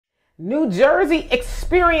New Jersey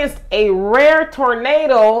experienced a rare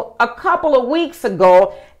tornado a couple of weeks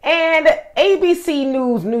ago, and ABC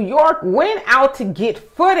News New York went out to get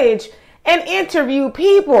footage and interview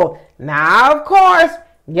people. Now, of course,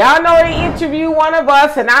 y'all know they interviewed one of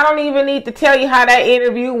us, and I don't even need to tell you how that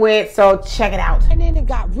interview went, so check it out. And then it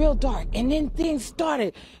got real dark, and then things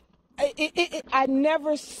started. I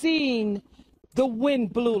never seen the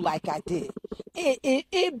wind blew like I did.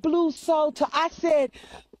 It blew so to I said,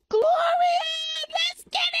 Gloria, let's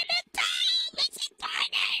get in the tub. It's a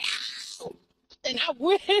tornado. And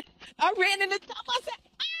I ran in the tub. I said,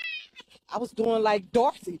 I was doing like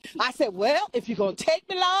Dorothy. I said, well, if you're going to take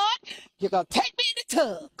me, Lord, you're going to take me in the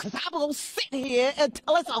tub, because I'm going to sit here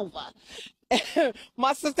until it's over. And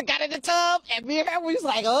my sister got in the tub, and me and her, we was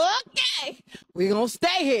like, okay, we're going to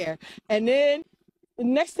stay here. And then the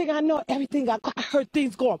next thing I know, I heard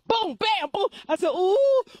things going boom, bam, boom. I said,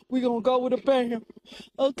 ooh, we're going to go with a bam.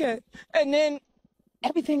 Okay. And then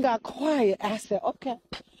everything got quiet. I said, okay.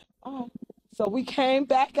 All right. So we came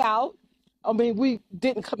back out. I mean, we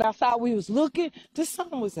didn't come outside. We was looking. The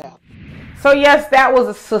sun was out. So yes, that was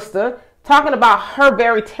a sister talking about her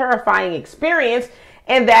very terrifying experience,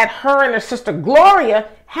 and that her and her sister Gloria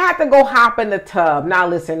had to go hop in the tub. Now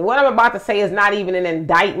listen, what I'm about to say is not even an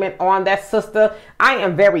indictment on that sister. I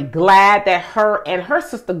am very glad that her and her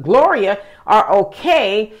sister Gloria are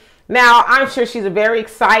okay. Now, I'm sure she's a very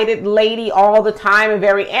excited lady all the time and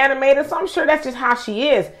very animated, so I'm sure that's just how she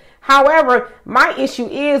is. However, my issue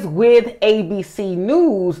is with ABC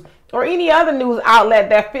News or any other news outlet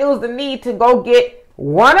that feels the need to go get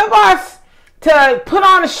one of us to put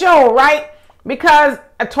on a show, right? Because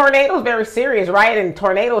a tornado is very serious, right? And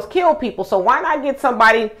tornadoes kill people. So why not get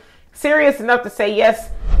somebody serious enough to say,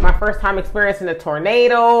 yes, my first time experiencing a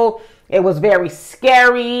tornado, it was very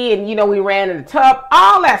scary, and, you know, we ran in the tub,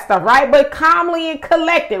 all that stuff, right? But calmly and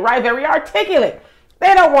collected, right? Very articulate.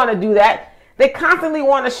 They don't want to do that. They constantly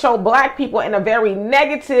want to show black people in a very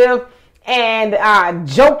negative and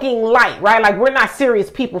joking light, right? Like we're not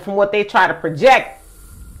serious people from what they try to project.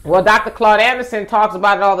 Well, Dr. Claude Anderson talks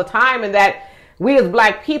about it all the time, and that we as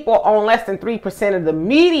black people own less than 3% of the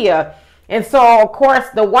media. And so, of course,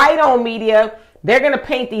 the white-owned media, they're going to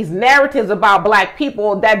paint these narratives about black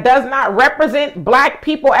people that does not represent black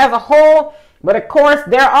people as a whole. But of course,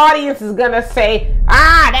 their audience is going to say,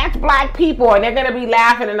 that's black people. And they're going to be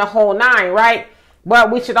laughing in the whole nine, right?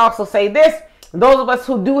 But we should also say this. Those of us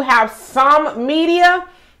who do have some media,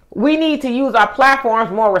 we need to use our platforms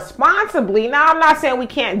more responsibly. Now, I'm not saying we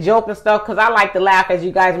can't joke and stuff, because I like to laugh, as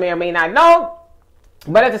you guys may or may not know.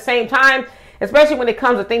 But at the same time, especially when it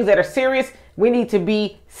comes to things that are serious, we need to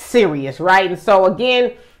be serious, right? And so,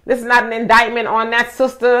 again, this is not an indictment on that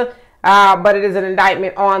sister. But it is an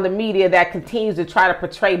indictment on the media that continues to try to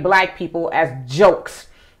portray black people as jokes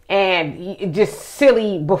and just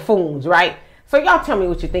silly buffoons, right? So y'all tell me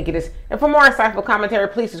what you think of this. And for more insightful commentary,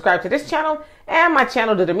 please subscribe to this channel and my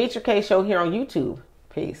channel, The Demetra K Show, here on YouTube.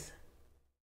 Peace.